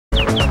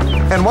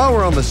And while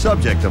we're on the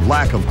subject of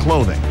lack of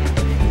clothing,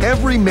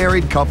 every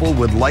married couple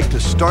would like to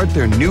start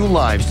their new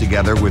lives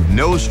together with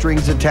no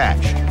strings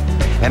attached.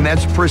 And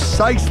that's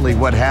precisely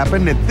what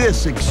happened at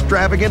this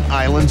extravagant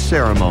island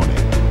ceremony.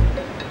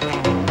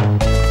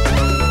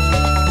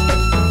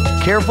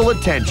 Careful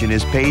attention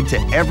is paid to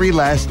every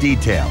last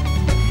detail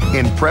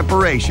in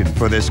preparation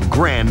for this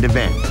grand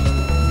event.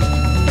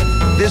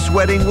 This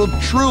wedding will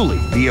truly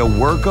be a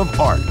work of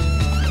art.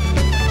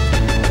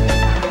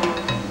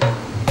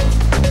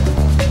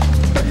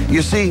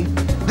 You see,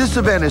 this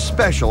event is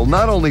special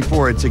not only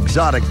for its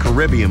exotic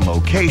Caribbean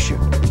location.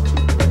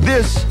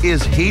 This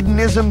is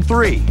Hedonism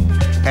 3,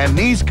 and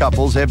these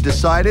couples have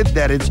decided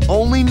that it's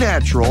only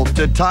natural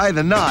to tie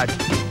the knot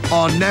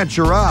en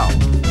natural.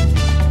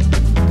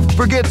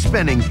 Forget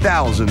spending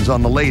thousands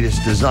on the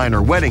latest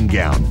designer wedding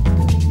gown.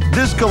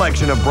 This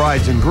collection of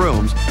brides and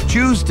grooms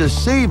choose to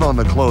save on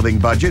the clothing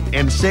budget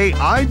and say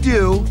 "I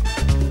do"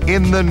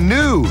 in the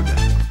nude.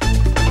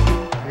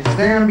 I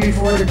stand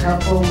before the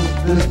couples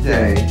this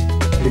day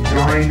to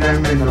join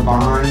them in the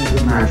bonds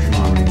of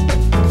matrimony.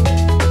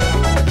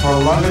 For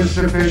love is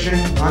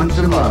sufficient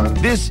unto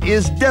love. This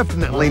is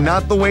definitely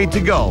not the way to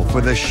go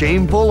for the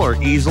shameful or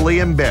easily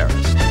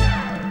embarrassed.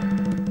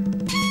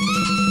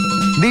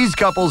 These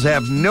couples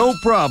have no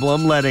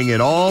problem letting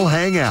it all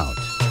hang out.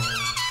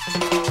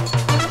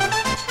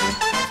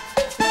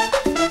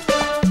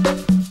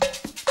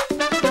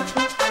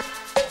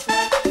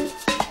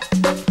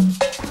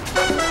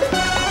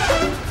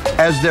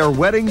 As their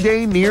wedding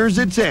day nears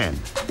its end,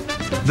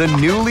 the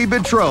newly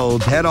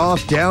betrothed head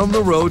off down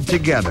the road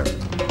together,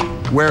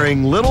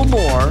 wearing little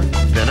more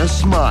than a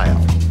smile.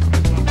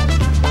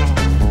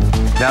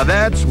 Now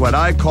that's what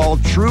I call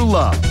true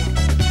love.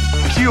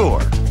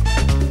 Pure,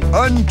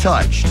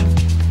 untouched,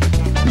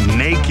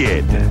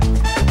 naked.